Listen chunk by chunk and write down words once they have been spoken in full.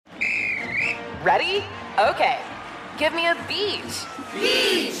Ready? Okay. Give me a beach.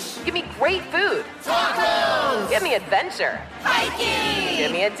 Beach! Give me great food. Tacos! Give me adventure. Hiking!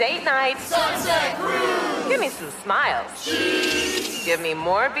 Give me a date night. Sunset cruise! Give me some smiles. Cheese! Give me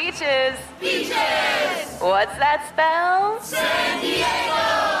more beaches. Beaches! What's that spell? San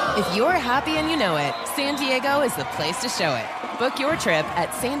Diego! If you're happy and you know it, San Diego is the place to show it. Book your trip at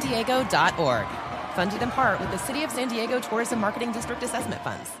sandiego.org. Funded in part with the City of San Diego Tourism Marketing District Assessment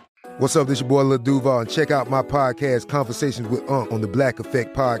Funds. What's up, this your boy Lil Duval, and check out my podcast, Conversations with Unc, on the Black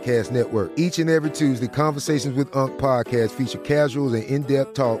Effect Podcast Network. Each and every Tuesday, Conversations with Unc podcast feature casuals and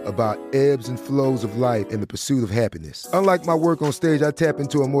in-depth talk about ebbs and flows of life and the pursuit of happiness. Unlike my work on stage, I tap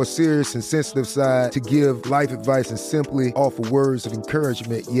into a more serious and sensitive side to give life advice and simply offer words of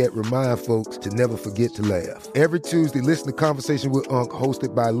encouragement, yet remind folks to never forget to laugh. Every Tuesday, listen to Conversation with Unc,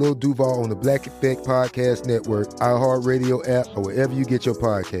 hosted by Lil Duval on the Black Effect Podcast Network, iHeartRadio app, or wherever you get your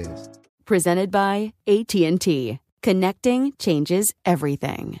podcasts. Presented by AT&T. Connecting changes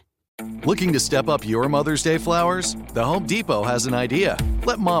everything. Looking to step up your Mother's Day flowers? The Home Depot has an idea.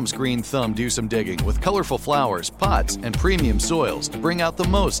 Let Mom's green thumb do some digging with colorful flowers, pots, and premium soils to bring out the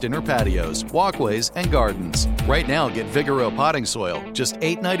most in her patios, walkways, and gardens. Right now, get Vigoro potting soil, just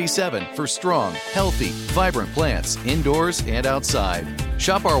 $8.97 for strong, healthy, vibrant plants indoors and outside.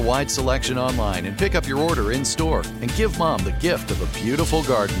 Shop our wide selection online and pick up your order in-store and give Mom the gift of a beautiful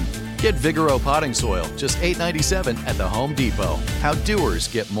garden. Get Vigoro potting soil, just $8.97 at the Home Depot. How doers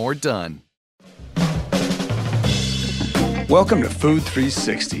get more done. Welcome to Food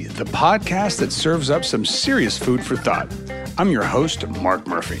 360, the podcast that serves up some serious food for thought. I'm your host, Mark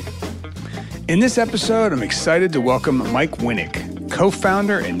Murphy. In this episode, I'm excited to welcome Mike Winnick,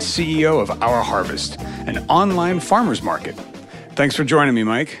 co-founder and CEO of Our Harvest, an online farmers market. Thanks for joining me,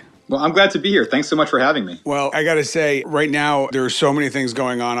 Mike. Well, I'm glad to be here. Thanks so much for having me. Well, I got to say, right now, there are so many things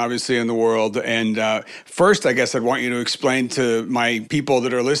going on, obviously, in the world. And first, I guess I'd want you to explain to my people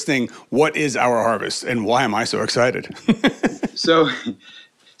that are listening, what is Our Harvest and why am I so excited? So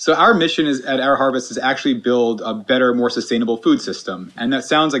our mission is at Our Harvest is actually build a better, more sustainable food system. And that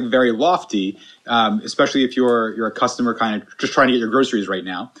sounds like very lofty, especially if you're a customer kind of just trying to get your groceries right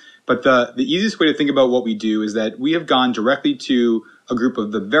now. But the easiest way to think about what we do is that we have gone directly to a group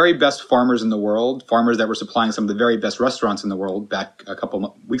of the very best farmers in the world, farmers that were supplying some of the very best restaurants in the world back a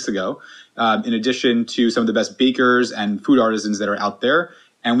couple weeks ago, in addition to some of the best bakers and food artisans that are out there.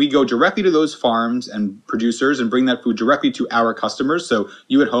 And we go directly to those farms and producers and bring that food directly to our customers. So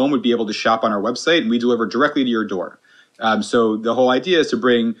you at home would be able to shop on our website and we deliver directly to your door. So the whole idea is to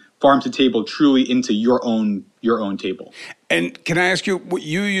bring farm to table truly into your own table. And can I ask you,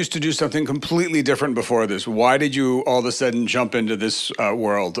 you used to do something completely different before this. Why did you all of a sudden jump into this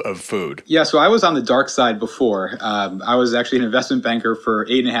world of food? Yeah, so I was on the dark side before. I was actually an investment banker for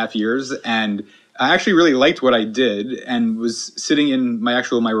 8.5 years, and I actually really liked what I did and was sitting in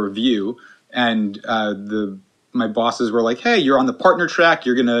my review, and my bosses were like, "Hey, you're on the partner track.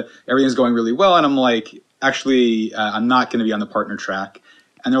 Everything's going really well." And I'm like, "Actually, I'm not going to be on the partner track."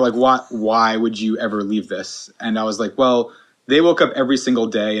 And they're like, why would you ever leave this? And I was like, well, they woke up every single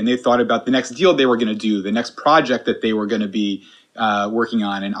day and they thought about the next deal they were going to do, the next project that they were going to be working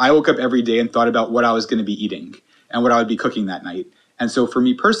on. And I woke up every day and thought about what I was going to be eating and what I would be cooking that night. And so for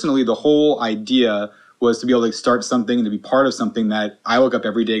me personally, the whole idea was to be able to start something and to be part of something that I woke up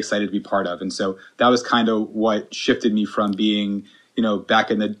every day excited to be part of. And so that was kind of what shifted me from being, back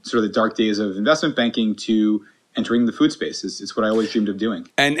in the sort of the dark days of investment banking to entering the food space. It's what I always dreamed of doing.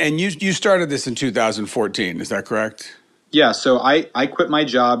 And you started this in 2014, is that correct? Yeah, so I quit my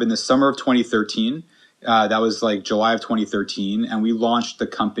job in the summer of 2013. That was like July of 2013. And we launched the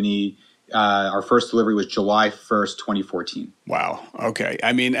company. Our first delivery was July 1st, 2014. Wow. Okay.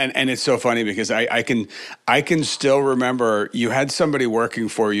 I mean, and it's so funny because I can still remember you had somebody working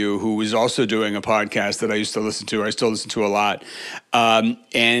for you who was also doing a podcast that I used to listen to. I still listen to a lot.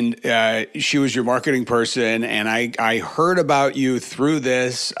 And she was your marketing person. And I heard about you through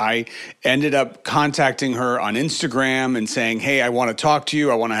this. I ended up contacting her on Instagram and saying, "Hey, I want to talk to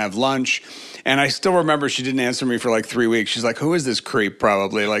you. I want to have lunch." And I still remember she didn't answer me for like 3 weeks. She's like, "Who is this creep?"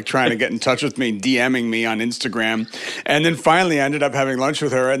 Probably like trying to get in touch with me, DMing me on Instagram. And then finally I ended up having lunch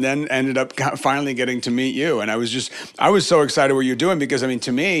with her and then ended up finally getting to meet you. And I was so excited what you're doing because, I mean,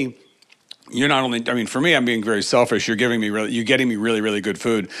 to me, you're not only, I mean, for me, I'm being very selfish. You're getting me really, really good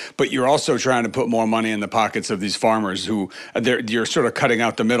food, but you're also trying to put more money in the pockets of these farmers who you're sort of cutting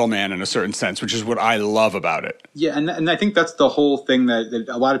out the middleman in a certain sense, which is what I love about it. Yeah. And I think that's the whole thing that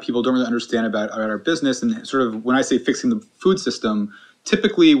a lot of people don't really understand about our business. And sort of when I say fixing the food system,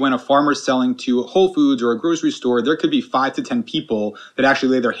 typically when a farmer's selling to Whole Foods or a grocery store, there could be 5 to 10 people that actually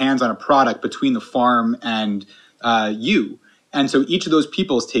lay their hands on a product between the farm and you. And so each of those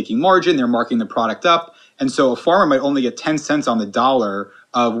people is taking margin, they're marking the product up. And so a farmer might only get 10 cents on the dollar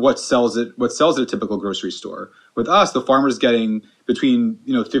of what sells at a typical grocery store. With us, the farmer's getting between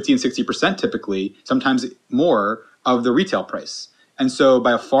 50 and 60% typically, sometimes more, of the retail price. And so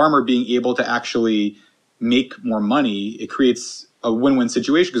by a farmer being able to actually make more money, it creates a win-win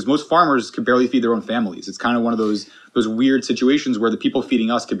situation because most farmers can barely feed their own families. It's kind of one of those weird situations where the people feeding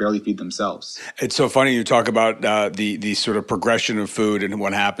us can barely feed themselves. It's so funny you talk about the sort of progression of food and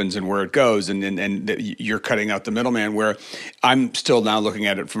what happens and where it goes, and you're cutting out the middleman, where I'm still now looking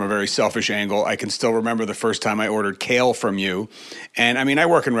at it from a very selfish angle. I can still remember the first time I ordered kale from you. And I mean, I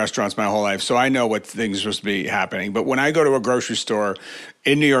work in restaurants my whole life, so I know what things are supposed to be happening. But when I go to a grocery store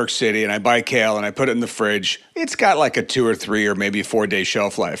in New York City and I buy kale and I put it in the fridge, it's got like a 2 or 3 or maybe 4 day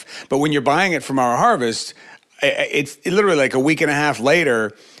shelf life. But when you're buying it from our harvest, it's literally like a week and a half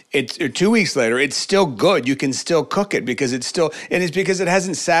later, or 2 weeks later, it's still good. You can still cook it because it's because it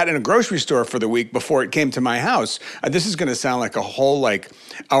hasn't sat in a grocery store for the week before it came to my house. This is going to sound like a whole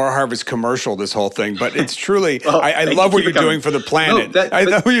Our Harvest commercial, this whole thing, but it's truly, I love what you're doing for the planet. I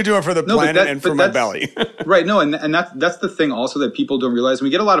love what you're doing for the planet and for my belly. Right. No, and that's the thing also that people don't realize. We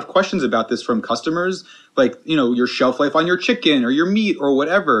get a lot of questions about this from customers, like, your shelf life on your chicken or your meat or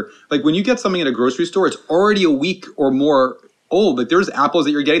whatever. Like when you get something at a grocery store, it's already a week or more old. Like there's apples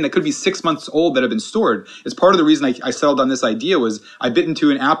that you're getting that could be 6 months old that have been stored. It's part of the reason I settled on this idea was I bit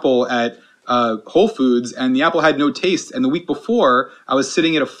into an apple at Whole Foods and the apple had no taste. And the week before I was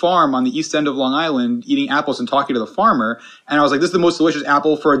sitting at a farm on the east end of Long Island eating apples and talking to the farmer. And I was like, this is the most delicious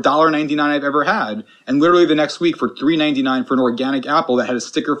apple for $1.99 I've ever had. And literally the next week for $3.99 for an organic apple that had a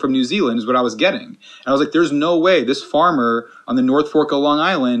sticker from New Zealand is what I was getting. And I was like, there's no way this farmer on the North Fork of Long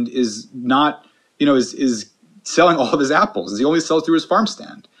Island is not, is selling all of his apples. He only sells through his farm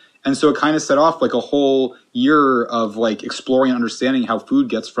stand. And so it kind of set off like a whole year of exploring and understanding how food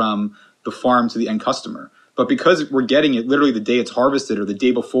gets from the farm to the end customer. But because we're getting it literally the day it's harvested or the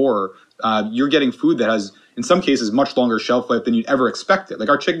day before, you're getting food that has, in some cases, much longer shelf life than you'd ever expect it. Like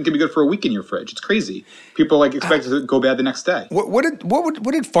our chicken can be good for a week in your fridge. It's crazy. People expect it to go bad the next day. What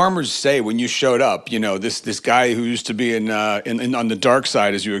did farmers say when you showed up? This guy who used to be in on the dark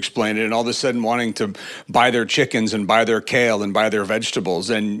side, as you explained it, and all of a sudden wanting to buy their chickens and buy their kale and buy their vegetables,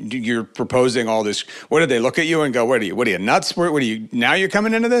 and you're proposing all this. What did they look at you and go, "What are you nuts? What are you now? You're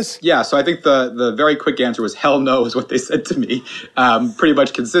coming into this?" Yeah. So I think the very quick answer was hell no, is what they said to me, pretty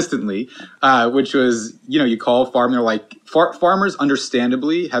much consistently, which was you call a farm, they're like, farmers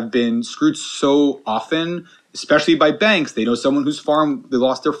understandably have been screwed so often, especially by banks. They know someone whose farm, they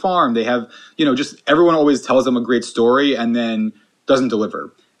lost their farm. They have, just everyone always tells them a great story and then doesn't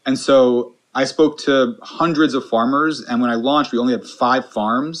deliver. And so I spoke to hundreds of farmers. And when I launched, we only had 5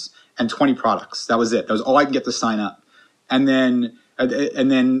 farms and 20 products. That was it. That was all I could get to sign up. And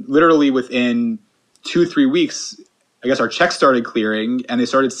then literally within 2-3 weeks, I guess our checks started clearing and they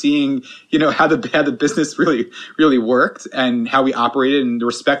started seeing, how the business really, really worked and how we operated and the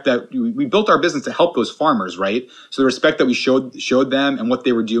respect that we built our business to help those farmers, right? So the respect that we showed them and what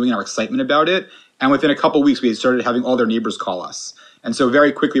they were doing and our excitement about it. And within a couple of weeks, we started having all their neighbors call us. And so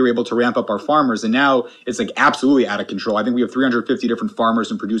very quickly, we were able to ramp up our farmers. And now it's absolutely out of control. I think we have 350 different farmers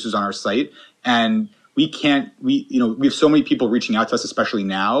and producers on our site. And we have so many people reaching out to us, especially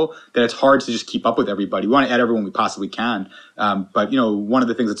now, that it's hard to just keep up with everybody. We want to add everyone we possibly can. But one of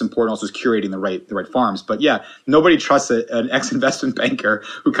the things that's important also is curating the right farms. But yeah, nobody trusts an ex-investment banker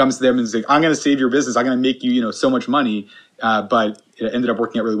who comes to them and says, I'm going to save your business. I'm going to make you, so much money. But it ended up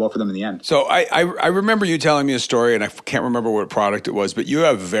working out really well for them in the end. So I remember you telling me a story, and I can't remember what product it was, but you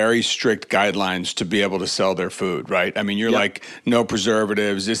have very strict guidelines to be able to sell their food, right? I mean, you're like, no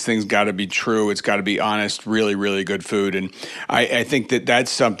preservatives. This thing's got to be true. It's got to be honest, really, really good food. And I think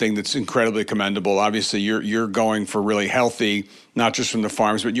that's something that's incredibly commendable. Obviously, you're going for really healthy, not just from the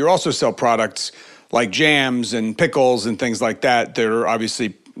farms, but you also sell products like jams and pickles and things like that that are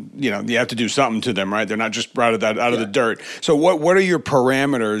obviously, you have to do something to them, right? They're not just out of the dirt. So what are your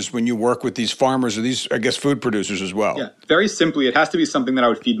parameters when you work with these farmers or these, I guess, food producers as well? Yeah, very simply, it has to be something that I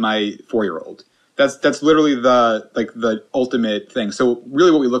would feed my 4-year-old. That's literally the ultimate thing. So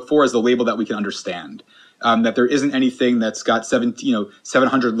really what we look for is the label that we can understand. That there isn't anything that's got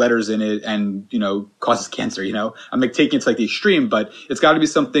 700 letters in it and, causes cancer, I'm taking it to the extreme, but it's got to be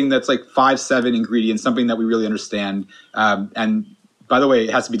something that's 5-7 ingredients, something that we really understand. by the way,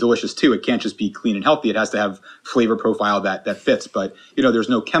 it has to be delicious too. It can't just be clean and healthy. It has to have flavor profile that fits. But there's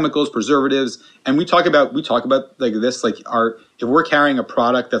no chemicals, preservatives, and we talk about like this, like if we're carrying a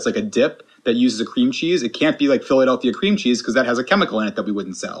product that's like a dip that uses a cream cheese, it can't be like Philadelphia cream cheese because that has a chemical in it that we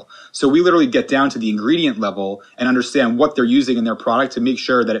wouldn't sell. So we literally get down to the ingredient level and understand what they're using in their product to make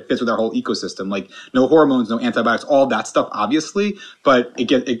sure that it fits with our whole ecosystem. Like no hormones, no antibiotics, all that stuff, obviously, but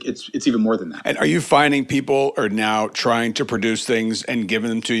it's even more than that. And are you finding people are now trying to produce things and giving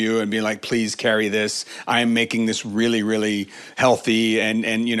them to you and being like, please carry this. I am making this really, really healthy. And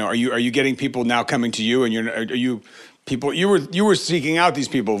are you getting people now coming to you, and are you people you were seeking out these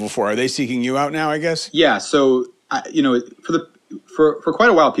people before? Are they seeking you out now, I guess? Yeah. So for quite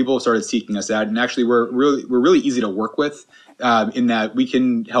a while, people have started seeking us out, and actually we're really easy to work with in that we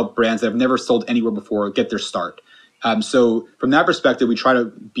can help brands that have never sold anywhere before get their start. So from that perspective, we try to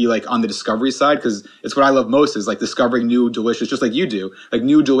be like on the discovery side, because it's what I love most is like discovering new, delicious, just like you do, like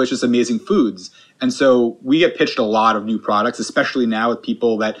new, delicious, amazing foods. And so we get pitched a lot of new products, especially now with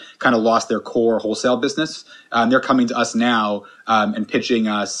people that kind of lost their core wholesale business. They're coming to us now and pitching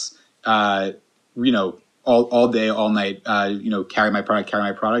us, all day, all night, carry my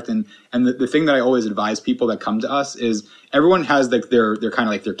product. And the thing that I always advise people that come to us is everyone has like their kind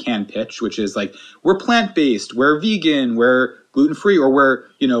of like their canned pitch, which is like, we're plant-based, we're vegan, we're gluten-free, or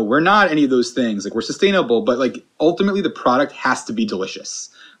we're not any of those things. Like we're sustainable, but like ultimately the product has to be delicious.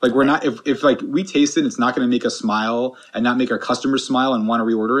 Like we're not, if like we taste it, it's not going to make us smile and not make our customers smile and want to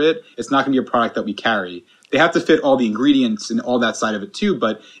reorder it. It's not going to be a product that we carry. They have to fit all the ingredients and all that side of it too.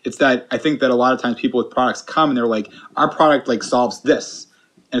 But it's that I think that a lot of times people with products come and they're like, our product like solves this.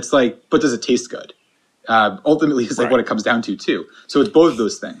 And it's like, but does it taste good? Ultimately, it's like what it comes down to too. So it's both of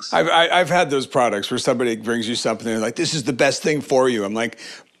those things. I've had those products where somebody brings you something and they're like, this is the best thing for you. I'm like,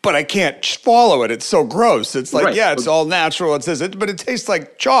 but I can't swallow it. It's so gross. It's like, yeah, it's all natural. It says it, but it tastes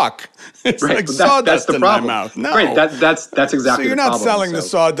like chalk. It's like sawdust in my mouth. No, right. That's exactly. So you're the not problem, selling the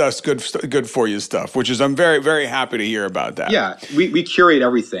sawdust good for you stuff, which is I'm very, very happy to hear about that. Yeah, we curate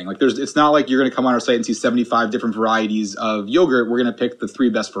everything. Like it's not like you're going to come on our site and see 75 different varieties of yogurt. We're going to pick the 3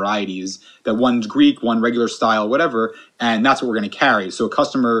 best varieties. That one's Greek, one regular style, whatever, and that's what we're going to carry. So a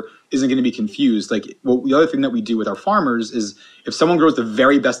customer isn't going to be confused. Like, well, the other thing that we do with our farmers is if someone grows the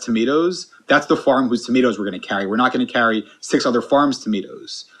very best tomatoes, that's the farm whose tomatoes we're going to carry. We're not going to carry 6 other farms'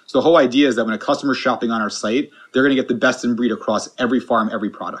 tomatoes. So the whole idea is that when a customer's shopping on our site, they're going to get the best in breed across every farm, every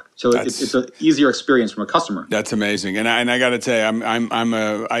product. So it's an easier experience from a customer. That's amazing, and I got to tell you,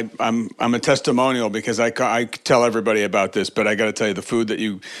 I'm a testimonial because I tell everybody about this, but I got to tell you, the food that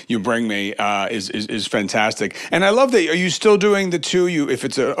you bring me is fantastic, and I love that. Are you still doing the 2? If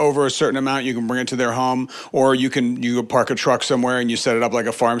it's over a certain amount, you can bring it to their home, or you park a truck somewhere and you set it up like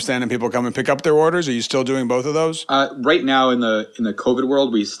a farm stand, and people come and pick up their orders. Are you still doing both of those? Right now in the COVID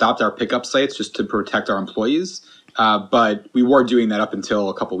world, we stopped our pickup sites just to protect our employees. But we were doing that up until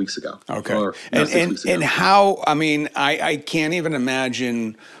a couple weeks ago. Okay. 6 weeks ago. And how, I can't even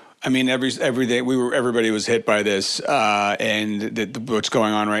imagine. Every day everybody was hit by this, and what's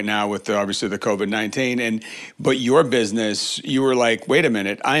going on right now with obviously the COVID-19. But your business, you were like, wait a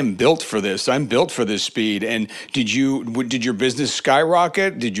minute, I'm built for this. I'm built for this speed. And did your business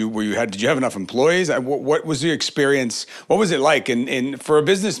skyrocket? Did you have enough employees? What was the experience? What was it like? And for a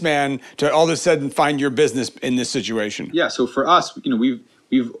businessman to all of a sudden find your business in this situation? Yeah. So for us,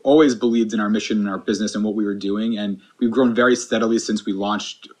 We've always believed in our mission and our business and what we were doing, and we've grown very steadily since we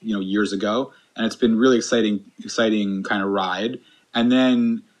launched, years ago. And it's been really exciting kind of ride. And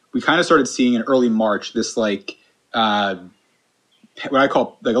then we kind of started seeing in early March this like what I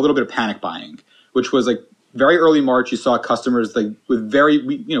call like a little bit of panic buying, which was like very early March. You saw customers like with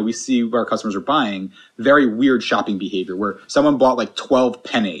we see where our customers are buying very weird shopping behavior, where someone bought like 12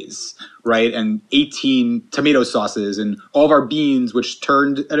 pennes, right, and 18 tomato sauces, and all of our beans, which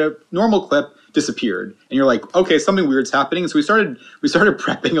turned at a normal clip, disappeared. And you're like, okay, something weird's happening. So we started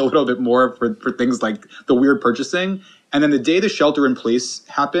prepping a little bit more for things like the weird purchasing. And then the day the shelter in place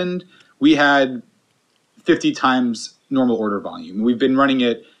happened, we had 50 times normal order volume. We've been running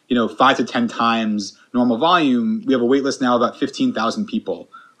it 5 to 10 times normal volume. We have a wait list now of about 15,000 people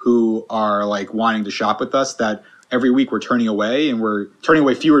who are like wanting to shop with us that every week we're turning away, and we're turning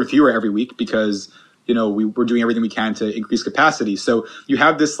away fewer and fewer every week because, we're doing everything we can to increase capacity. So you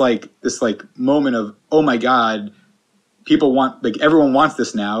have this moment of, oh my God, everyone wants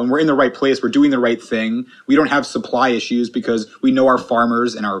this now, and we're in the right place. We're doing the right thing. We don't have supply issues because we know our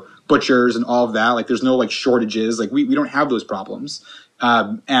farmers and our butchers and all of that. Like there's no like shortages. Like we don't have those problems.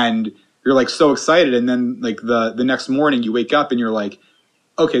 And you're like so excited. And then like the next morning you wake up and you're like,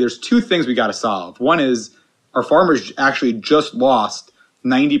 okay, there's 2 things we got to solve. One is our farmers actually just lost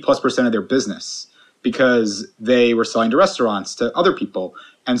 90+% of their business because they were selling to restaurants, to other people.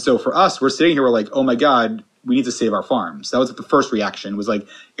 And so for us, we're sitting here, we're like, oh my God, we need to save our farms. That was like the first reaction, was like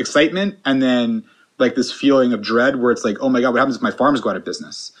excitement, and then like this feeling of dread where it's like, oh my God, what happens if my farms go out of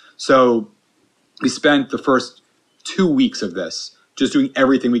business? So we spent the first 2 weeks of this just doing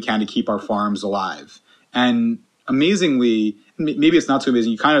everything we can to keep our farms alive. And amazingly, maybe it's not so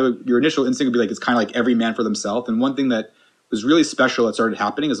amazing, your initial instinct would be like, it's kind of like every man for themselves. And one thing that was really special that started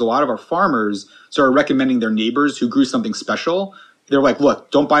happening is a lot of our farmers started recommending their neighbors who grew something special. They're like,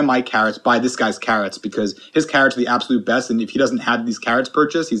 look, don't buy my carrots, buy this guy's carrots, because his carrots are the absolute best. And if he doesn't have these carrots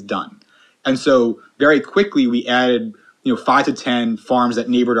purchased, he's done. And so very quickly we added, 5 to 10 farms that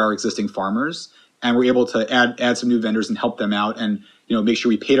neighbored our existing farmers, and we're able to add some new vendors and help them out, and make sure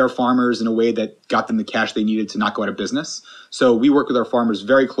we paid our farmers in a way that got them the cash they needed to not go out of business. So we worked with our farmers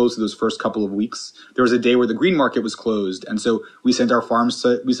very closely those first couple of weeks. There was a day where the green market was closed, and so we sent our truck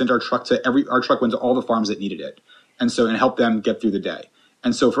went to all the farms that needed it, and helped them get through the day.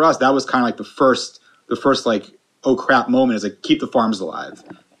 And so for us, that was kind of like the first like, oh crap moment, is like, keep the farms alive.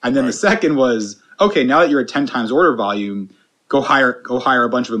 And then the second was, okay, now that you're at 10 times order volume, go hire a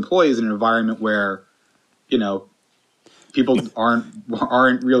bunch of employees in an environment where, people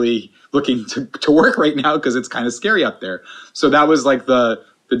aren't really looking to work right now because it's kind of scary out there. So that was like the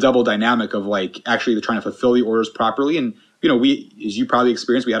double dynamic of like actually trying to fulfill the orders properly. And, we, as you probably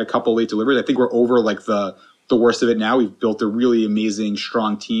experienced, we had a couple late deliveries. I think we're over like the worst of it now. We've built a really amazing,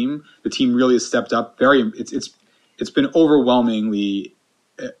 strong team. The team really has stepped up. It's been overwhelmingly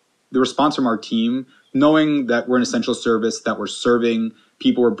the response from our team, knowing that we're an essential service, that we're serving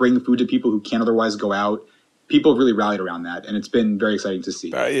people, we're bringing food to people who can't otherwise go out. People have really rallied around that, and it's been very exciting to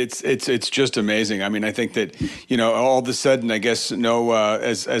see. It's just amazing. I mean, I think that all of a sudden, I guess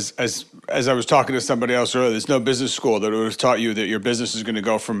as I was talking to somebody else earlier, there's no business school that would have taught you that your business is going to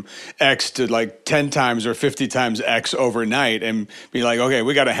go from X to like 10 times or 50 times X overnight, and be like, okay,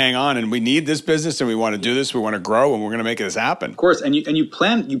 we got to hang on, and we need this business, and we want to do this, we want to grow, and we're going to make this happen. Of course, and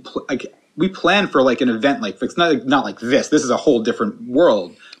we plan for like an event like it's not like this. This is a whole different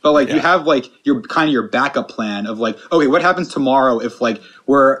world. But like you have like your backup plan of like, okay, what happens tomorrow if like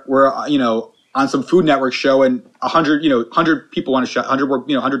we're on some Food Network show and 100 people want to shop,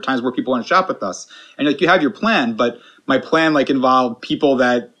 100 times more people want to shop with us, and like you have your plan. But my plan like involved people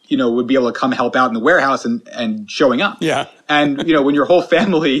that would be able to come help out in the warehouse and showing up. Yeah. And, when your whole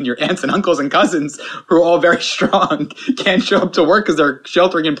family and your aunts and uncles and cousins, who are all very strong, can't show up to work because they're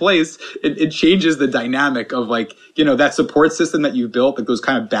sheltering in place, it changes the dynamic of like, that support system that you've built, like those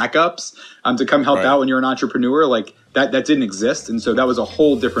kind of backups to come help out when you're an entrepreneur, like that didn't exist. And so that was a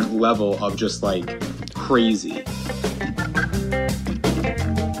whole different level of just like crazy.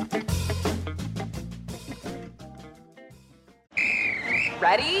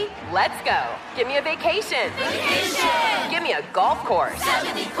 Ready? Let's go. Give me a vacation. Vacation! Give me a golf course.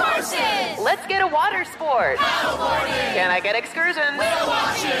 70 courses! Let's get a water sport. Paddleboarding! Can I get excursions? Whale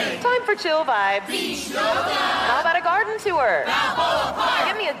watching! Time for chill vibes. Beach yoga! How about a garden tour? Balboa Park!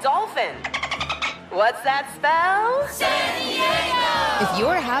 Give me a dolphin. What's that spell? San Diego! If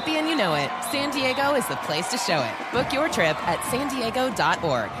you're happy and you know it, San Diego is the place to show it. Book your trip at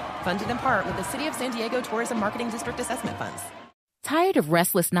sandiego.org. Funded in part with the City of San Diego Tourism Marketing District Assessment Funds. Tired of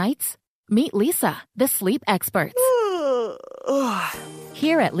restless nights? Meet Leesa, the sleep experts.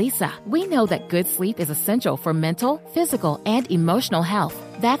 Here at Leesa, we know that good sleep is essential for mental, physical, and emotional health.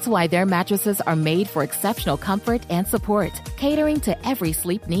 That's why their mattresses are made for exceptional comfort and support, catering to every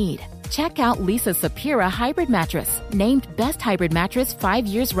sleep need. Check out Leesa's Sapira Hybrid Mattress, named Best Hybrid Mattress 5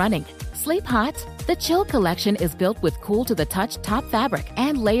 years running. Sleep hot? The Chill Collection is built with cool-to-the-touch top fabric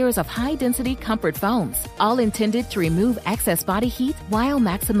and layers of high-density comfort foams, all intended to remove excess body heat while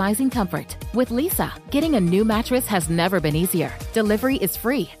maximizing comfort. With Leesa, getting a new mattress has never been easier. Delivery is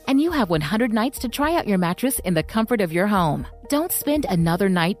free, and you have 100 nights to try out your mattress in the comfort of your home. Don't spend another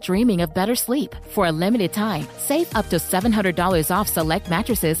night dreaming of better sleep. For a limited time, save up to $700 off select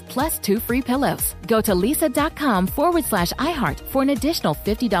mattresses plus 2 free pillows. Go to leesa.com/iHeart for an additional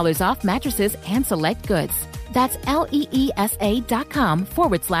 $50 off mattresses and select goods. That's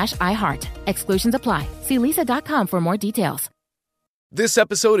LEESA.com/iHeart. Exclusions apply. See leesa.com for more details. This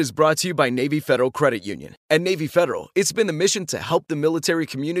episode is brought to you by Navy Federal Credit Union. At Navy Federal, it's been the mission to help the military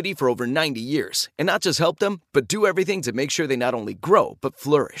community for over 90 years. And not just help them, but do everything to make sure they not only grow, but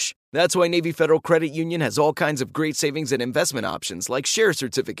flourish. That's why Navy Federal Credit Union has all kinds of great savings and investment options like share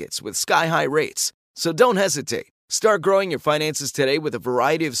certificates with sky-high rates. So don't hesitate. Start growing your finances today with a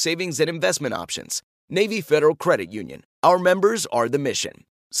variety of savings and investment options. Navy Federal Credit Union. Our members are the mission.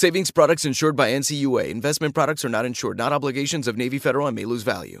 Savings products insured by NCUA. Investment products are not insured, not obligations of Navy Federal and may lose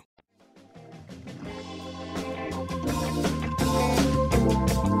value.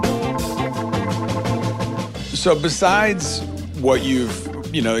 So besides what you've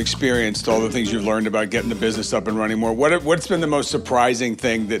experienced, all the things you've learned about getting the business up and running more, what's been the most surprising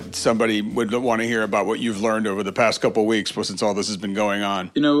thing that somebody would want to hear about what you've learned over the past couple of weeks since all this has been going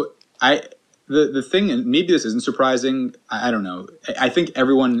on? The thing, and maybe this isn't surprising, I don't know. I think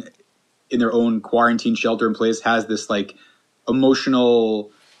everyone in their own quarantine shelter in place has this like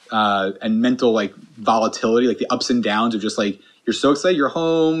emotional and mental like volatility, like the ups and downs of just like, you're so excited you're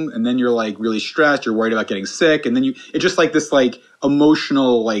home, and then you're like really stressed, you're worried about getting sick, and then it's just like this like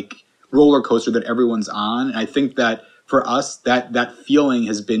emotional like roller coaster that everyone's on. And I think that for us, that feeling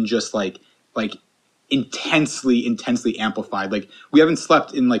has been just like intensely amplified. Like we haven't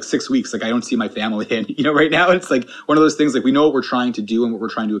slept in like 6 weeks. Like I don't see my family right now. It's like one of those things, like we know what we're trying to do and what we're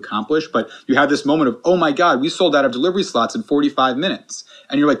trying to accomplish, but you have this moment of, oh my God, we sold out of delivery slots in 45 minutes.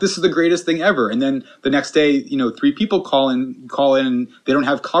 And you're like, this is the greatest thing ever. And then the next day, 3 people call in and they don't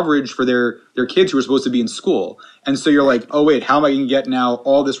have coverage for their kids who are supposed to be in school. And so you're like, oh wait, how am I going to get now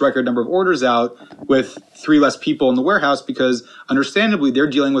all this record number of orders out with 3 less people in the warehouse? Because understandably, they're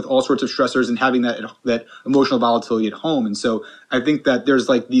dealing with all sorts of stressors and having that emotional volatility at home. And so I think that there's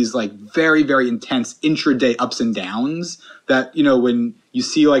like these like very, very intense intraday ups and downs that, when you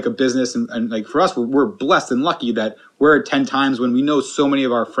see like a business and like for us, we're blessed and lucky that we're at 10 times when we know so many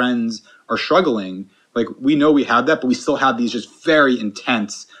of our friends are struggling. Like we know we have that, but we still have these just very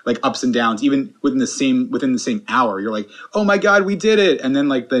intense like ups and downs, even within the same hour. You're like, oh my God, we did it. And then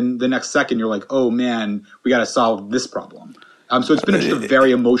like the next second you're like, oh man, we got to solve this problem. So it's been just a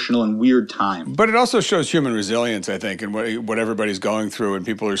very emotional and weird time. But it also shows human resilience, I think, and what everybody's going through, and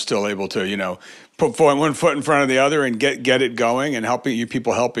people are still able to, put one foot in front of the other and get it going, and helping you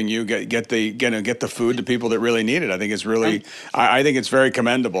get the food to people that really need it. I think it's really, I think it's very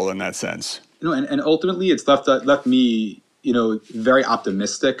commendable in that sense. And ultimately, it's left me, very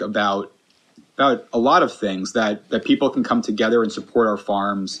optimistic about a lot of things that people can come together and support our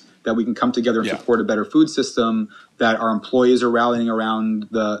farms, that we can come together and support a better food system, that our employees are rallying around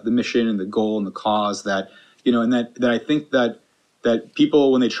the mission and the goal and the cause, that, and that I think that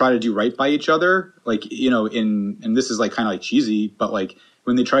people, when they try to do right by each other, like, and this is like kind of like cheesy, but like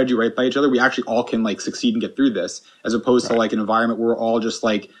when they try to do right by each other, we actually all can like succeed and get through this, as opposed to like an environment where we're all just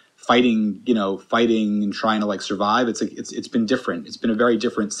like fighting and trying to like survive. It's like, it's been different. It's been a very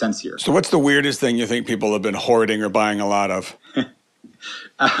different sense here. So what's the weirdest thing you think people have been hoarding or buying a lot of?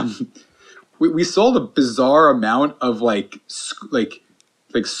 We sold a bizarre amount of like squid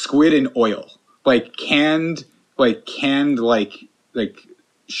in oil, like canned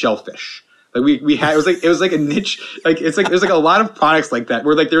shellfish. Like we had, it was like a niche, like there's like a lot of products like that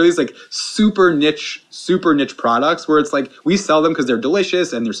where like there are these like super niche products where it's like we sell them because they're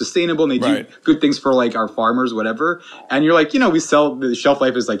delicious and they're sustainable and they do good things for like our farmers, whatever. And you're like, we sell, the shelf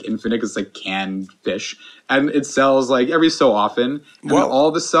life is like infinite because it's like canned fish, and it sells like every so often. And then all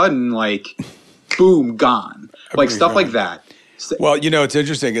of a sudden, like, boom, gone. Like stuff like that. Well, it's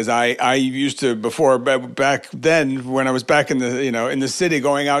interesting because I used to, before, back then when I was back in the, in the city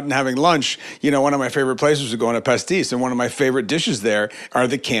going out and having lunch, one of my favorite places was going to Pastis, and one of my favorite dishes there are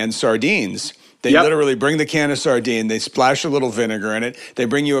the canned sardines. They literally bring the can of sardine, they splash a little vinegar in it, they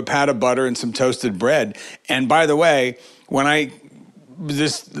bring you a pat of butter and some toasted bread. And by the way,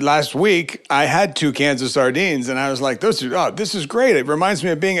 this last week, I had 2 cans of sardines, and I was like, this is great. It reminds me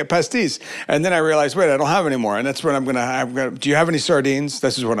of being at Pastis. And then I realized, wait, I don't have any more. And that's what I'm going to have. Do you have any sardines?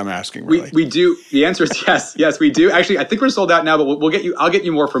 This is what I'm asking, really. We do. The answer is yes. Yes, we do. Actually, I think we're sold out now, but we'll get you. I'll get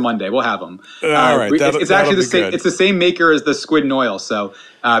you more for Monday. We'll have them. All right. It's actually the same. It's the same maker as the squid and oil, so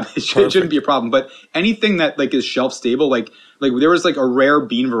it shouldn't be a problem. But anything that like is shelf stable, like there was like a rare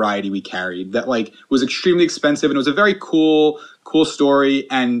bean variety we carried that like was extremely expensive, and it was a very cool story,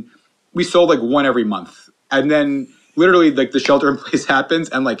 and we sold like 1 every month. And then literally like the shelter in place happens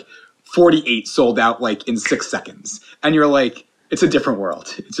and like 48 sold out like in 6 seconds. And you're like, it's a different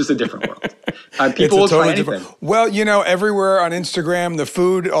world. It's just a different world. People will try anything. Well, everywhere on Instagram, the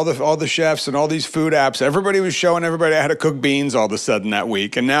food, all the chefs and all these food apps, everybody was showing everybody how to cook beans all of a sudden that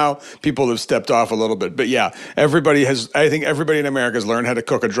week. And now people have stepped off a little bit. But yeah, I think everybody in America has learned how to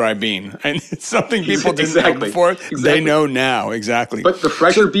cook a dry bean. And it's something people didn't know before. They know now, exactly. But the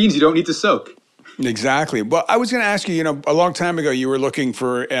fresher beans, you don't need to soak. Exactly. Well, I was going to ask you, a long time ago, you were looking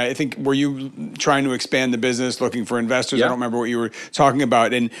for, I think, were you trying to expand the business, looking for investors? Yeah. I don't remember what you were talking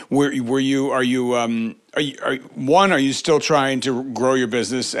about. And are you still trying to grow your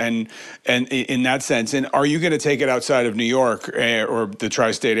business and in that sense? And are you going to take it outside of New York or the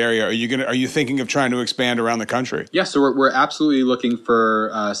tri-state area? Are you thinking of trying to expand around the country? Yeah, so we're absolutely looking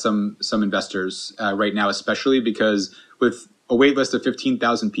for some investors right now, especially because with a wait list of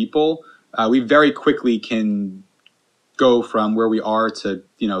 15,000 people, we very quickly can go from where we are to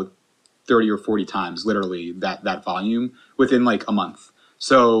 30 or 40 times, literally that volume within like a month.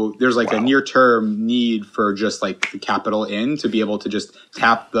 So there's like a near-term need for just like the capital to be able to just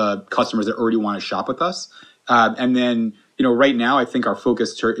tap the customers that already want to shop with us. And then, right now, I think our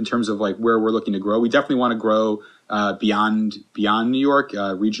focus in terms of like where we're looking to grow, we definitely want to grow beyond New York,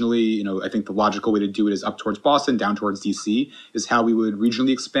 regionally. I think the logical way to do it is up towards Boston, down towards DC is how we would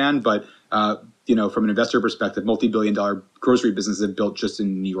regionally expand. But from an investor perspective, multi-billion-dollar grocery businesses have built just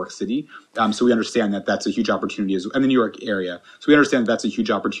in New York City. So we understand that that's a huge opportunity and the New York area. So we understand that's a huge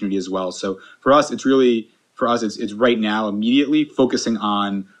opportunity as well. So for us, it's right now immediately focusing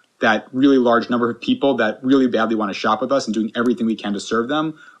on that really large number of people that really badly want to shop with us and doing everything we can to serve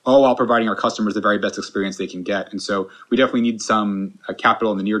them, all while providing our customers the very best experience they can get. And so we definitely need some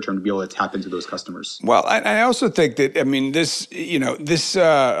capital in the near term to be able to tap into those customers. Well, I also think that, this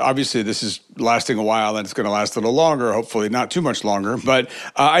obviously this is lasting a while and it's going to last a little longer, hopefully not too much longer. But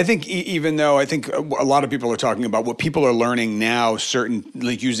I think even though I think a lot of people are talking about what people are learning now,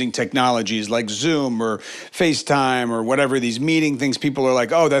 like using technologies like Zoom or FaceTime or whatever, these meeting things, people are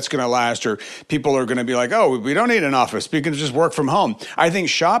like, oh, that's going to last, or people are going to be like, oh, we don't need an office. We can just work from home. I think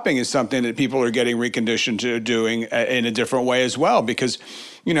shopping is something that people are getting reconditioned to doing in a different way as well, because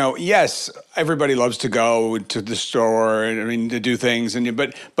yes, everybody loves to go to the store and to do things,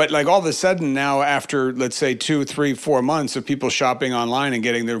 but like all of a sudden now, after let's say 2, 3, 4 months of people shopping online and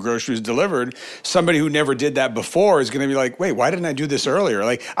getting their groceries delivered, somebody who never did that before is going to be like, wait, why didn't I do this earlier?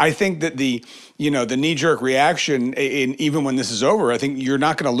 Like, I think that the knee-jerk reaction, even when this is over, I think you're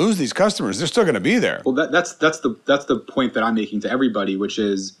not going to lose these customers. They're still going to be there. Well, that's the point that I'm making to everybody, which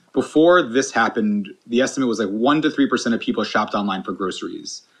is before this happened, the estimate was like 1 to 3% of people shopped online for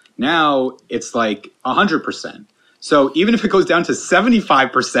groceries. Now it's like 100%. So even if it goes down to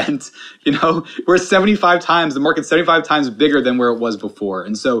 75%, we're 75 times, the market's 75 times bigger than where it was before.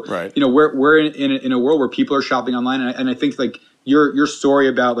 And so, we're in a world where people are shopping online. And I think like your story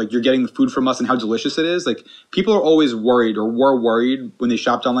about like you're getting the food from us and how delicious it is, like people are always worried or were worried when they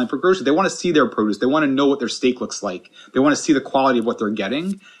shopped online for groceries. They want to see their produce. They want to know what their steak looks like. They want to see the quality of what they're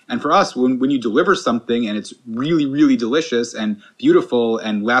getting. And for us, when you deliver something and it's really, really delicious and beautiful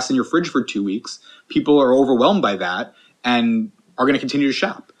and lasts in your fridge for 2 weeks, people are overwhelmed by that and are going to continue to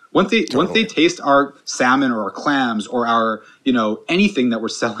shop. Once they taste our salmon or our clams or our, anything that we're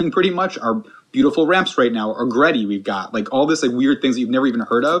selling pretty much, our beautiful ramps right now, or Gretti we've got, like all this like weird things that you've never even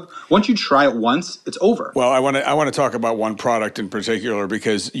heard of. Once you try it once, it's over. Well, I want to talk about one product in particular,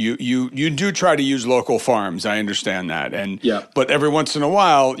 because you do try to use local farms. I understand that, but every once in a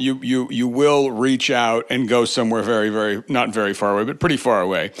while you will reach out and go somewhere very, very not very far away, but pretty far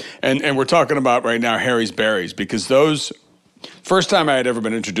away. And we're talking about right now Harry's Berries, because those first time I had ever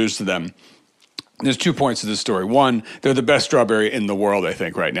been introduced to them. There's 2 points to this story. One, they're the best strawberry in the world, I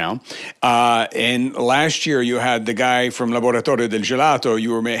think, right now. And last year, you had the guy from Laboratorio del Gelato.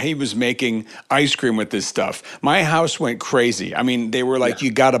 He was making ice cream with this stuff. My house went crazy. I mean, they were like, you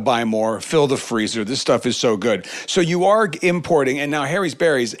got to buy more, fill the freezer. This stuff is so good. So you are importing, and now Harry's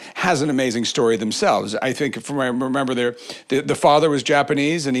Berries has an amazing story themselves. I think, I remember the father was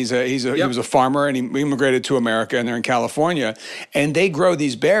Japanese, and he was a farmer, and he immigrated to America, and they're in California, and they grow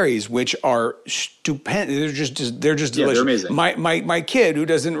these berries, which are stupendous. They're just delicious. They're amazing. My kid, who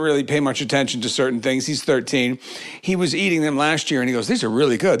doesn't really pay much attention to certain things, he's 13. He was eating them last year, and he goes, "These are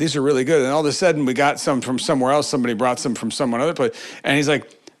really good. These are really good." And all of a sudden, we got some from somewhere else. Somebody brought some from some other place, and he's like,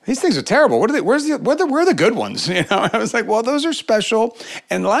 "These things are terrible. What are they? Where are the good ones?" I was like, "Well, those are special."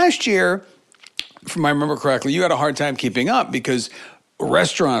 And last year, if I remember correctly, you had a hard time keeping up because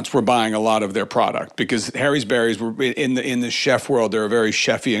restaurants were buying a lot of their product, because Harry's Berries were in the chef world. They're a very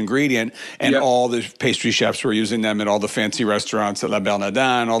chefy ingredient, and all the pastry chefs were using them at all the fancy restaurants at La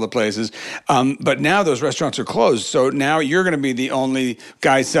Bernardin, all the places. But now those restaurants are closed, so now you're going to be the only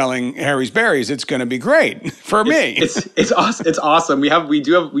guy selling Harry's Berries. It's going to be great for me. It's awesome. It's awesome. We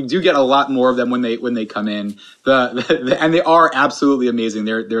do get a lot more of them when they come in. And they are absolutely amazing.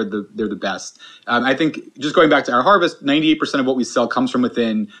 They're the best. I think just going back to our harvest, 98% of what we sell comes comes from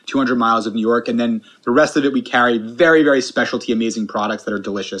within 200 miles of New York. And then the rest of it, we carry very, very specialty, amazing products that are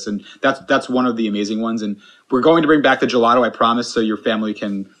delicious. And that's one of the amazing ones. And we're going to bring back the gelato, I promise, so your family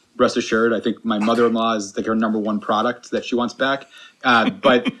can rest assured. I think my mother-in-law is like her number one product that she wants back.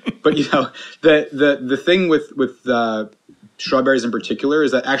 But you know, the thing with strawberries in particular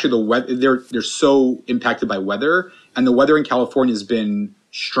is that actually the weather, they're so impacted by weather, and the weather in California has been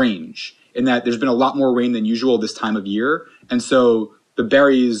strange in that there's been a lot more rain than usual this time of year. And so the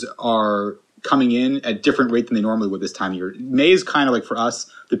berries are coming in at different rate than they normally would this time of year. May is kind of like for us,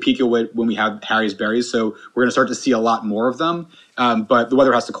 the peak of when we have Harry's berries. So we're going to start to see a lot more of them. But the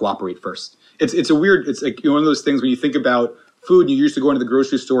weather has to cooperate first. It's like one of those things when you think about food, you used to go into the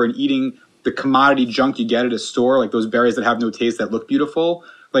grocery store and eating the commodity junk you get at a store, like those berries that have no taste that look beautiful.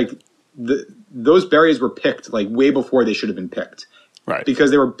 Like those berries were picked like way before they should have been picked. Right. Because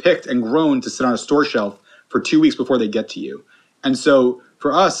they were picked and grown to sit on a store shelf for 2 weeks before they get to you. And so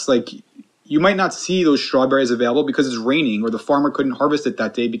for us, like, you might not see those strawberries available because it's raining or the farmer couldn't harvest it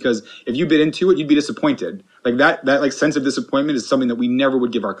that day, because if you bit into it, you'd be disappointed. Like that like sense of disappointment is something that we never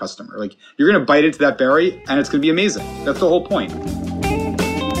would give our customer. Like, you're going to bite into that berry and it's going to be amazing. That's the whole point.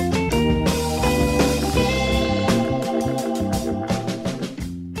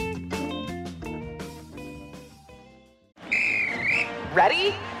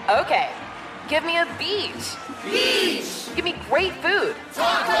 Ready? Okay. Give me a beach. Beach. Give me great food.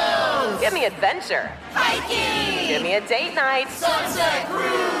 Tacos. Give me adventure. Hiking. Give me a date night. Sunset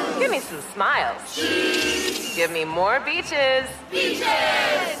cruise. Give me some smiles. Cheese. Give me more beaches. Beaches.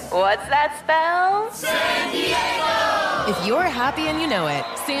 What's that spell? San Diego. If you're happy and you know it,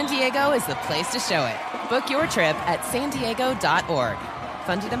 San Diego is the place to show it. Book your trip at sandiego.org.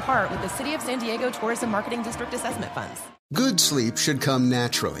 Funded in part with the City of San Diego Tourism Marketing District Assessment Funds. Good sleep should come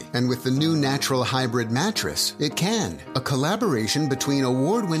naturally, and with the new Natural Hybrid mattress, it can. A collaboration between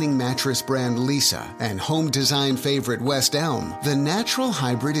award-winning mattress brand Leesa and home design favorite West Elm, the Natural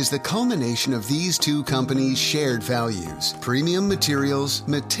Hybrid is the culmination of these two companies' shared values: premium materials,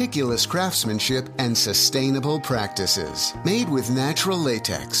 meticulous craftsmanship, and sustainable practices. Made with natural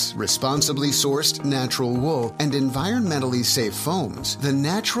latex, responsibly sourced natural wool, and environmentally safe foams, the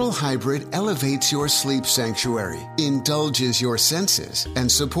Natural Hybrid elevates your sleep sanctuary, indulges your senses,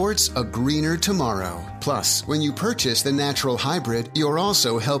 and supports a greener tomorrow. Plus, when you purchase the Natural Hybrid, you're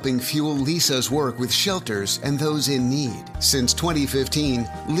also helping fuel Leesa's work with shelters and those in need. Since 2015,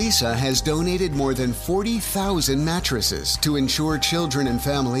 Leesa has donated more than 40,000 mattresses to ensure children and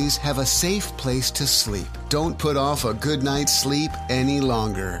families have a safe place to sleep. Don't put off a good night's sleep any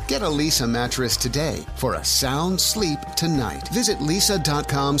longer. Get a Leesa mattress today for a sound sleep tonight. Visit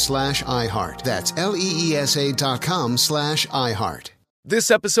leesa.com/iHeart. That's LEESA.com/iHeart.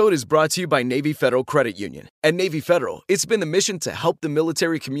 This episode is brought to you by Navy Federal Credit Union. At Navy Federal, it's been the mission to help the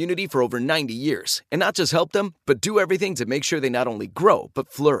military community for over 90 years. And not just help them, but do everything to make sure they not only grow,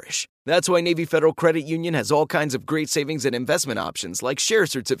 but flourish. That's why Navy Federal Credit Union has all kinds of great savings and investment options like share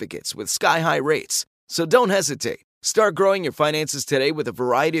certificates with sky-high rates. So don't hesitate. Start growing your finances today with a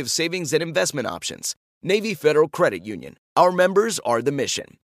variety of savings and investment options. Navy Federal Credit Union. Our members are the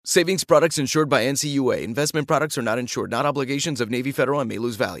mission. Savings products insured by NCUA. Investment products are not insured, not obligations of Navy Federal and may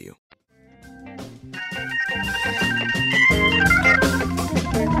lose value.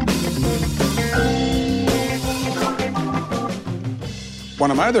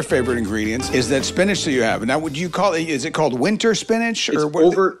 One of my other favorite ingredients is that spinach that you have. Now, would you call it? Is it called winter spinach? It's a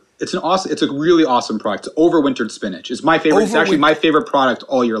really awesome product. It's overwintered spinach. It's my favorite. It's actually my favorite product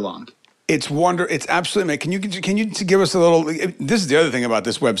all year long. It's absolutely. Can you give us a little? This is the other thing about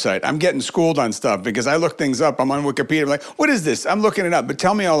this website. I'm getting schooled on stuff because I look things up. I'm on Wikipedia. I'm like, what is this? I'm looking it up. But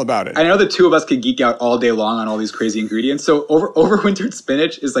tell me all about it. I know the two of us could geek out all day long on all these crazy ingredients. So overwintered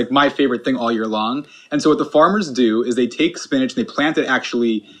spinach is like my favorite thing all year long. And so what the farmers do is they take spinach and they plant it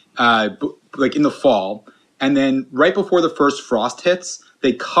actually like in the fall, and then right before the first frost hits,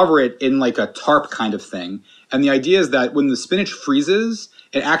 they cover it in like a tarp kind of thing. And the idea is that when the spinach freezes,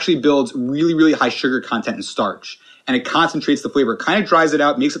 it actually builds really, really high sugar content and starch. And it concentrates the flavor. It kind of dries it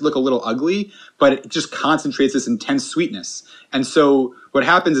out, makes it look a little ugly, but it just concentrates this intense sweetness. And so what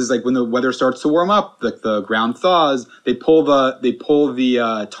happens is, like, when the weather starts to warm up, the ground thaws, they pull the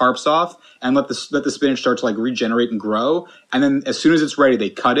tarps off and let the spinach start to like regenerate and grow. And then as soon as it's ready, they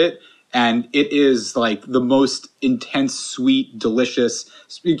cut it. And it is like the most intense, sweet, delicious.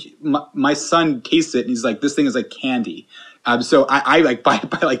 My son tastes it and he's like, this thing is like candy. So I like buy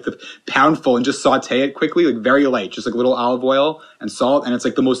like the pound full and just saute it quickly, like very light, just like a little olive oil and salt. And it's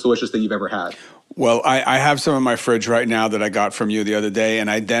like the most delicious thing you've ever had. Well, I have some in my fridge right now that I got from you the other day, and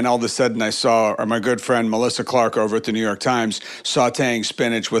then all of a sudden I saw my good friend Melissa Clark over at the New York Times sautéing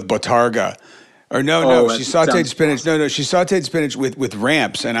spinach with botarga. Or she sautéed spinach. Awesome. No, she sautéed spinach with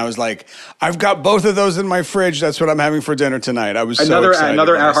ramps, and I was like, I've got both of those in my fridge. That's what I'm having for dinner tonight. I was so excited.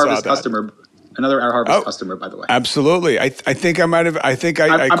 Another Our Harvest customer. Another Our Harvest customer, by the way. Absolutely. I think I might have. I think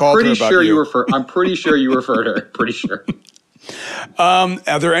I called her about you. I'm pretty sure you referred her. Pretty sure.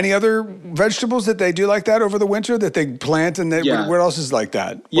 Are there any other vegetables that they do like that over the winter that they plant and what else is like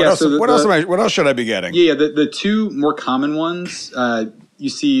that? What else should I be getting? Yeah, the two more common ones, you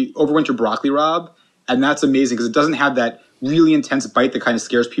see overwinter broccoli rabe, and that's amazing because it doesn't have that really intense bite that kind of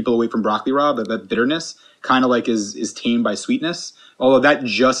scares people away from broccoli rabe, that bitterness kind of like is tamed by sweetness. Although I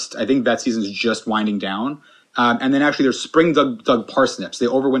think that season's just winding down. And then actually there's spring dug parsnips. They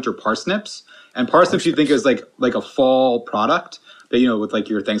overwinter parsnips. And parsnips you think is like a fall product that, with like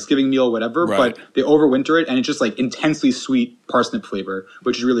your Thanksgiving meal, whatever, right. But they overwinter it and it's just like intensely sweet parsnip flavor,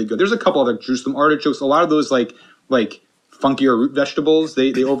 which is really good. There's a couple other Jerusalem artichokes, a lot of those like funkier root vegetables,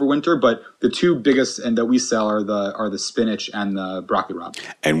 they overwinter, but the two biggest and that we sell are the spinach and the broccoli rabe.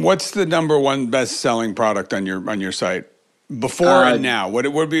 And what's the number one best selling product on your site? Before and now, what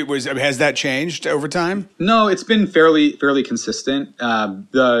it would be has that changed over time? No, it's been fairly consistent.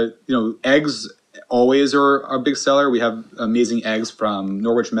 Eggs always are a big seller. We have amazing eggs from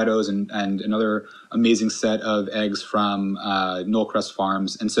Norwich Meadows and another amazing set of eggs from Knollcrest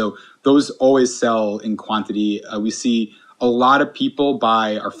Farms, and so those always sell in quantity. We see a lot of people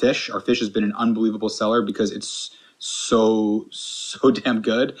buy our fish. Our fish has been an unbelievable seller because it's so damn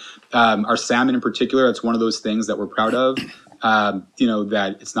good. Our salmon in particular, it's one of those things that we're proud of.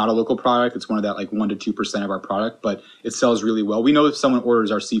 That it's not a local product. It's one of that like 1% to 2% of our product, but it sells really well. We know if someone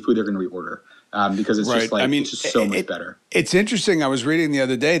orders our seafood, they're going to reorder because it's just like it's just so much better. It's interesting. I was reading the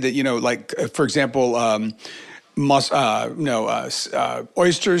other day that for example,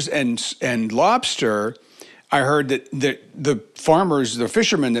 oysters and lobster. I heard that the farmers, the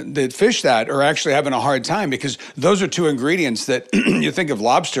fishermen that fish that are actually having a hard time because those are two ingredients that you think of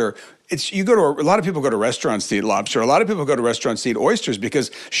lobster. A lot of people go to restaurants to eat lobster. A lot of people go to restaurants to eat oysters because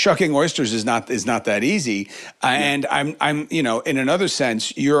shucking oysters is not that easy. And I'm in another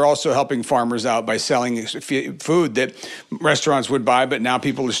sense, you're also helping farmers out by selling food that restaurants would buy, but now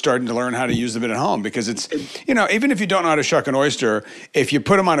people are starting to learn how to use them at home because it's even if you don't know how to shuck an oyster, if you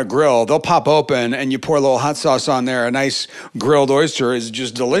put them on a grill, they'll pop open and you pour a little hot sauce on there. A nice grilled oyster is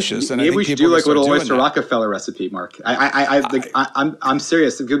just delicious. And maybe I think we should do like a little oyster Rockefeller recipe, Mark. I'm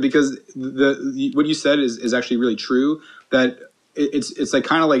serious because what you said is actually really true. That it's like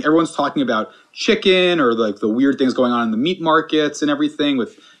kind of like everyone's talking about chicken or like the weird things going on in the meat markets and everything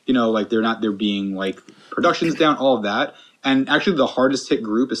with like they're being like production's down, all of that. And actually the hardest hit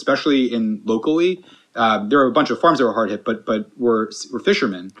group, especially locally, there are a bunch of farms that were hard hit, but we're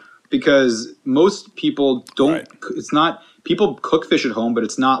fishermen because most people don't. Right. It's not. People cook fish at home, but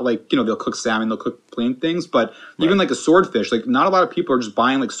it's not like, they'll cook salmon, they'll cook plain things. But even like a swordfish, like not a lot of people are just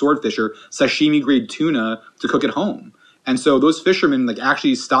buying like swordfish or sashimi grade tuna to cook at home. And so those fishermen like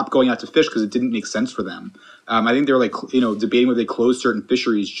actually stopped going out to fish because it didn't make sense for them. I think they were like, debating whether they closed certain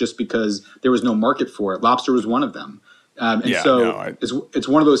fisheries just because there was no market for it. Lobster was one of them. It's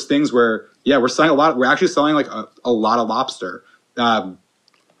one of those things where, we're selling a lot. We're actually selling like a lot of lobster.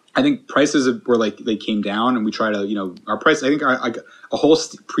 I think prices they came down, and we try to, our price. I think a whole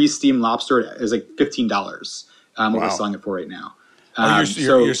pre-steamed lobster is like $15. What we're selling it for right now.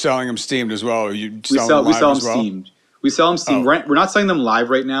 You're selling them steamed as well. Or we sell them steamed. We sell them steamed. We're not selling them live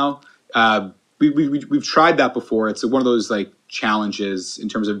right now. We've tried that before. It's one of those like challenges in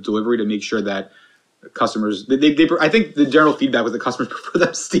terms of delivery to make sure that customers. I think the general feedback was that customers prefer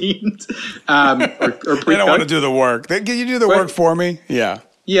them steamed or pre-cooked. They don't want to do the work. Can you do the work for me? Yeah.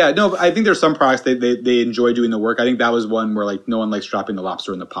 Yeah, no, I think there's some products they enjoy doing the work. I think that was one where like no one likes dropping the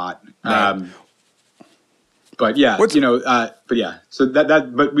lobster in the pot. Right. But yeah, So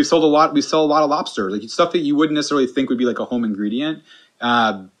but we sold a lot. We sell a lot of lobster, like stuff that you wouldn't necessarily think would be like a home ingredient.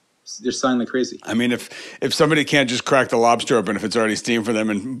 They're selling like crazy. I mean, if somebody can't just crack the lobster open if it's already steamed for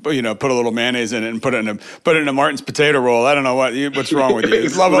them, and put a little mayonnaise in it and put it in a Martin's potato roll, I don't know what's wrong with you.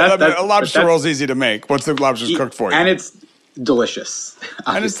 A lobster roll's easy to make once the lobster's cooked for you, and it's delicious.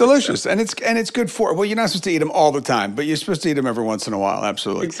 And it's delicious, and it's good for. Well, you're not supposed to eat them all the time, but you're supposed to eat them every once in a while.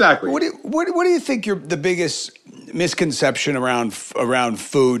 Absolutely, exactly. What do you think the biggest misconception around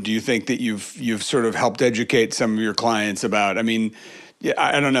food? Do you think that you've sort of helped educate some of your clients about? I mean, yeah,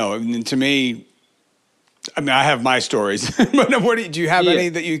 I don't know. I mean, to me, I mean, I have my stories, but do you have any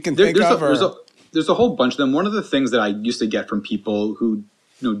that you can think of? There's a whole bunch of them. One of the things that I used to get from people who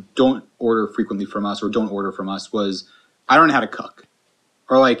don't order frequently from us or don't order from us was, I don't know how to cook,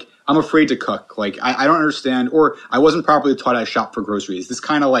 or like, I'm afraid to cook. Like, I don't understand, or I wasn't properly taught how to shop for groceries. This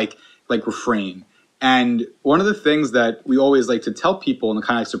kind of like refrain. And one of the things that we always like to tell people and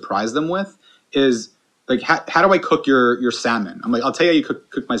kind of surprise them with is like, how do I cook your salmon? I'm like, I'll tell you how you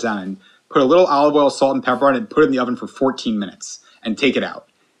cook my salmon. Put a little olive oil, salt, and pepper on it, and put it in the oven for 14 minutes and take it out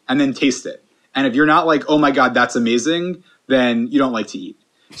and then taste it. And if you're not like, oh my God, that's amazing, then you don't like to eat.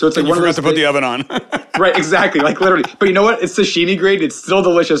 So it's like you forgot to put the oven on. Right, exactly. Like literally. But you know what? It's sashimi grade. It's still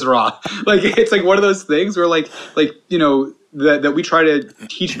delicious raw. Like it's like one of those things where that we try to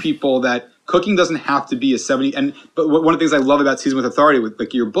teach people that cooking doesn't have to be a 70. But one of the things I love about Seasoned with Authority with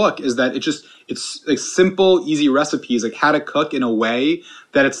like your book is that it's like simple, easy recipes, like how to cook in a way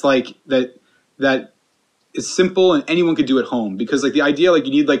that it's like that is simple and anyone could do at home. Because like the idea like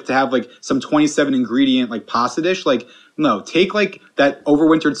you need like to have like some 27 ingredient like pasta dish, like no, take like that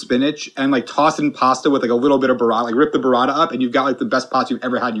overwintered spinach and like toss it in pasta with like a little bit of burrata, like rip the burrata up and you've got like the best pasta you've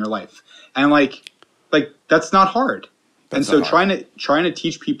ever had in your life. And like that's not hard. And so trying to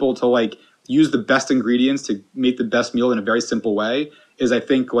teach people to like use the best ingredients to make the best meal in a very simple way is, I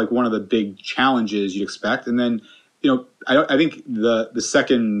think, like one of the big challenges you'd expect. And then, I think the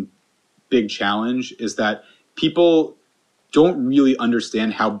second big challenge is that people don't really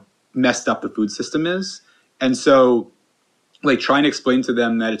understand how messed up the food system is. And so like trying to explain to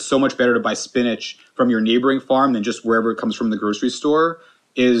them that it's so much better to buy spinach from your neighboring farm than just wherever it comes from the grocery store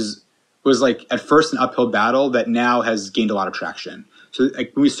was like at first an uphill battle that now has gained a lot of traction. So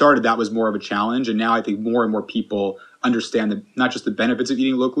like, when we started, that was more of a challenge. And now I think more and more people understand that not just the benefits of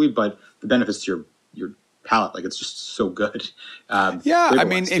eating locally, but the benefits to your palate. Like it's just so good. I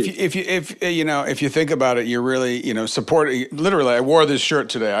mean, if you think about it, you're really, support. Literally, I wore this shirt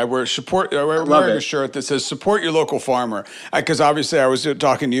today. I'm wearing a shirt that says "Support your local farmer." Because obviously, I was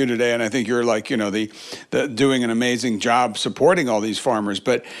talking to you today, and I think you're like, the doing an amazing job supporting all these farmers.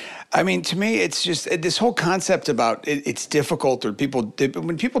 But I mean, to me, it's just this whole concept about it's difficult, or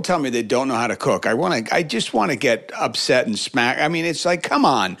when people tell me they don't know how to cook, I just want to get upset and smack. I mean, it's like, come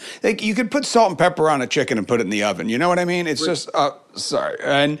on, like you could put salt and pepper on a chicken and put it in the oven. You know what I mean? It's just sorry,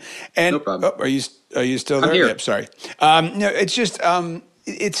 and no problem. Are you still there? I'm here. Yep, sorry. No, it's just.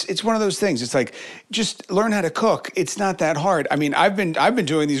 It's one of those things. It's like, just learn how to cook. It's not that hard. I mean, I've been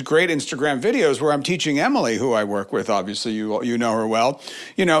doing these great Instagram videos where I'm teaching Emily, who I work with. Obviously, you know her well.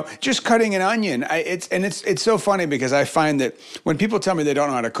 Just cutting an onion. It's so funny because I find that when people tell me they don't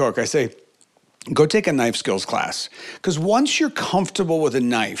know how to cook, I say, go take a knife skills class. Because once you're comfortable with a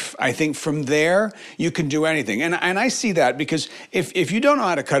knife, I think from there, you can do anything. And I see that because if you don't know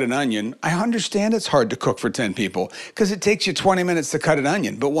how to cut an onion, I understand it's hard to cook for 10 people because it takes you 20 minutes to cut an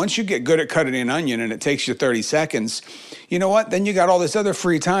onion. But once you get good at cutting an onion and it takes you 30 seconds, you know what? Then you got all this other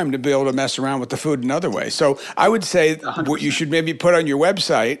free time to be able to mess around with the food another way. So I would say 100%. What you should maybe put on your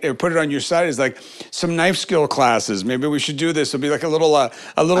website or put it on your site is like some knife skill classes. Maybe we should do this. It'll be like a little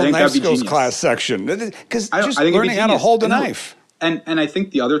knife skills class section. Because just learning how to hold a knife. And I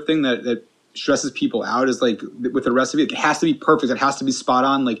think the other thing that stresses people out is like with a recipe, it has to be perfect. It has to be spot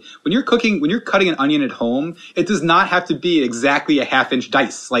on. Like when you're cutting an onion at home, it does not have to be exactly a half-inch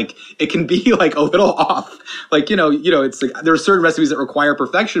dice. Like it can be like a little off. Like, it's like there are certain recipes that require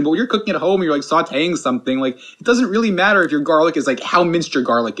perfection, but when you're cooking at home and you're like sauteing something, like it doesn't really matter if your garlic is like how minced your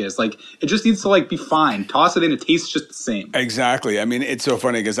garlic is. Like it just needs to like be fine. Toss it in, it tastes just the same. Exactly. I mean, it's so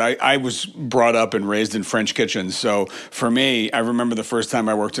funny because I was brought up and raised in French kitchens. So for me, I remember the first time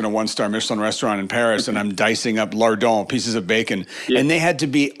I worked in a 1-star Michelin restaurant in Paris, and I'm dicing up lardons, pieces of bacon, and they had to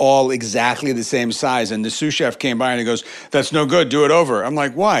be all exactly the same size. And the sous chef came by and he goes, "That's no good. Do it over." I'm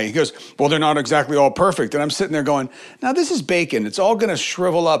like, "Why?" He goes, "Well, they're not exactly all perfect." And I'm sitting there going, "Now this is bacon. It's all going to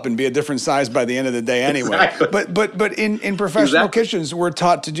shrivel up and be a different size by the end of the day anyway." Exactly. But in professional kitchens, we're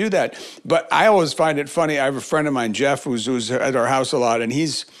taught to do that. But I always find it funny. I have a friend of mine, Jeff, who's at our house a lot, and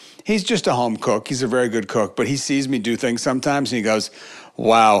he's just a home cook. He's a very good cook, but he sees me do things sometimes, and he goes,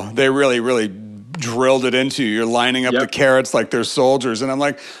 "Wow, they really, really drilled it into you. You're lining up the carrots like they're soldiers." And I'm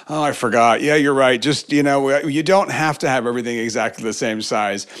like, "Oh, I forgot. Yeah, you're right. Just, you don't have to have everything exactly the same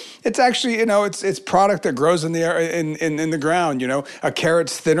size. It's actually, it's product that grows in the air, in the ground. A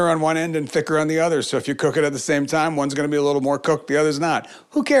carrot's thinner on one end and thicker on the other. So if you cook it at the same time, one's going to be a little more cooked, the other's not.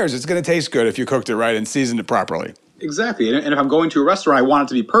 Who cares? It's going to taste good if you cooked it right and seasoned it properly." Exactly. And if I'm going to a restaurant, I want it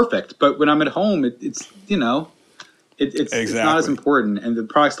to be perfect. But when I'm at home, it's not as important, and the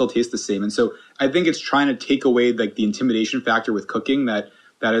product still tastes the same. And so I think it's trying to take away like the intimidation factor with cooking that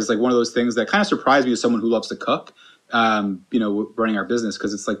that is like one of those things that kind of surprised me as someone who loves to cook, running our business,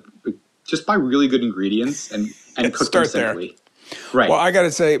 because it's like just buy really good ingredients and cook them simply. Right. Well, I got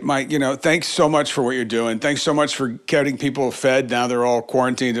to say, Mike, thanks so much for what you're doing. Thanks so much for getting people fed. Now they're all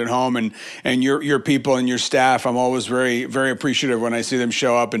quarantined at home, and your people and your staff. I'm always very, very appreciative when I see them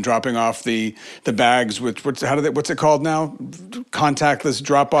show up and dropping off the bags with what's it called now? Contactless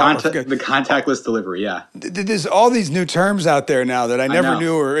drop off. The contactless delivery. Yeah. There's all these new terms out there now that I never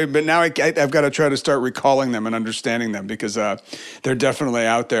knew, but now I've got to try to start recalling them and understanding them, because they're definitely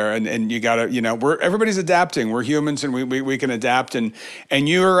out there, and you got to everybody's adapting. We're humans, and we can adapt. And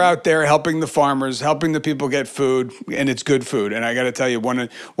you are out there helping the farmers, helping the people get food, and it's good food. And I got to tell you,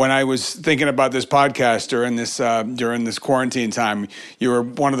 when I was thinking about this podcast during this quarantine time, you were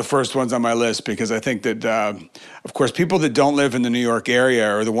one of the first ones on my list, because I think that, of course, people that don't live in the New York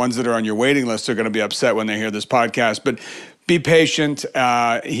area, or the ones that are on your waiting list, are going to be upset when they hear this podcast. But be patient.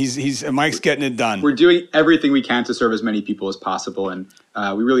 Mike's getting it done. We're doing everything we can to serve as many people as possible, and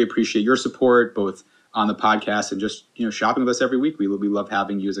we really appreciate your support, both on the podcast and just shopping with us every week. We love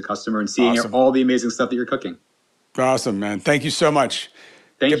having you as a customer and seeing all the amazing stuff that you're cooking. Awesome, man. Thank you so much.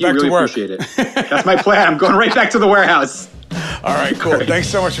 Thank you. Really appreciate it. That's my plan. I'm going right back to the warehouse. All right, cool. Thanks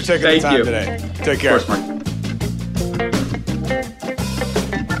so much for taking the time today. Take care. Of course, Mike.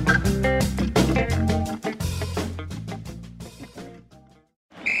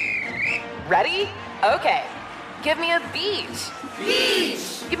 Ready? Okay. Give me a beach. Beach.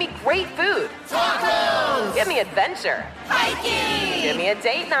 Give me great food. Tacos. Give me adventure. Hiking. Give me a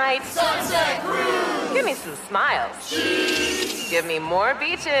date night. Sunset cruise. Give me some smiles. Cheese. Give me more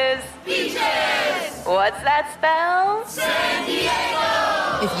beaches. Beaches. What's that spell? San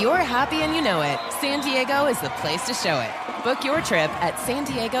Diego. If you're happy and you know it, San Diego is the place to show it. Book your trip at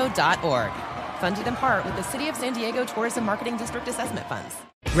sandiego.org. Funded in part with the City of San Diego Tourism Marketing District Assessment Funds.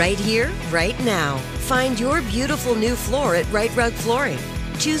 Right here, right now. Find your beautiful new floor at Right Rug Flooring.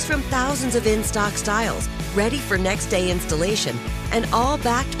 Choose from thousands of in-stock styles, ready for next day installation, and all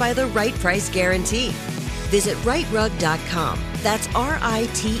backed by the right price guarantee. Visit rightrug.com. That's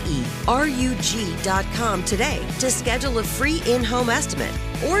RITERUG.com today to schedule a free in-home estimate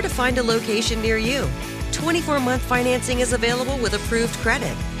or to find a location near you. 24-month financing is available with approved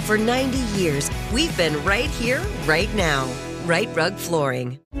credit. For 90 years, we've been right here, right now. Right Rug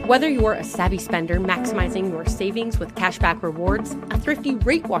Flooring. Whether you're a savvy spender maximizing your savings with cashback rewards, a thrifty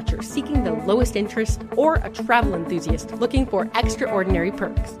rate watcher seeking the lowest interest, or a travel enthusiast looking for extraordinary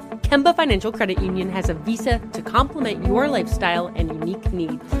perks, Kemba Financial Credit Union has a visa to complement your lifestyle and unique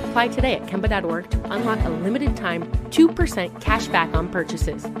needs. Apply today at Kemba.org to unlock a limited time 2% cash back on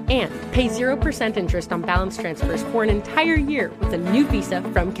purchases and pay 0% interest on balance transfers for an entire year with a new visa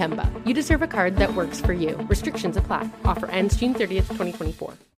from Kemba. You deserve a card that works for you. Restrictions apply. Offer ends June 30th, 2024.